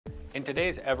In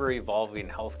today's ever-evolving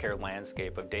healthcare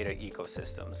landscape of data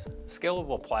ecosystems,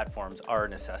 scalable platforms are a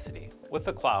necessity. With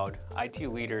the cloud, IT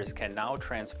leaders can now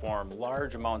transform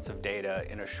large amounts of data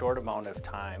in a short amount of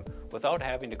time without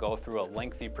having to go through a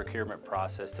lengthy procurement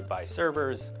process to buy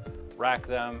servers, rack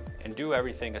them, and do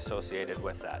everything associated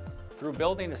with that. Through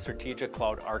building a strategic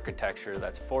cloud architecture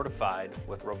that's fortified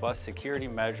with robust security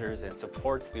measures and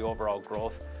supports the overall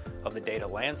growth of the data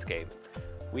landscape,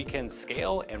 we can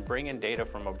scale and bring in data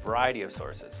from a variety of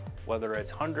sources, whether it's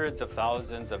hundreds of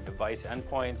thousands of device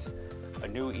endpoints, a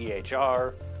new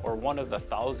EHR, or one of the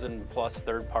 1,000+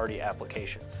 third-party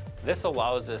applications. This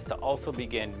allows us to also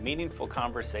begin meaningful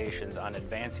conversations on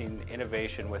advancing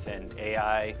innovation within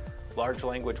AI, large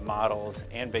language models,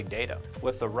 and big data.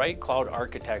 With the right cloud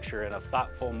architecture and a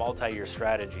thoughtful multi-year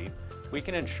strategy, we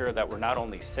can ensure that we're not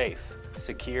only safe,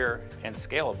 secure, and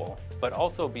scalable, but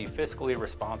also be fiscally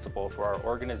responsible for our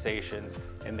organizations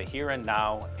in the here and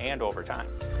now and over time.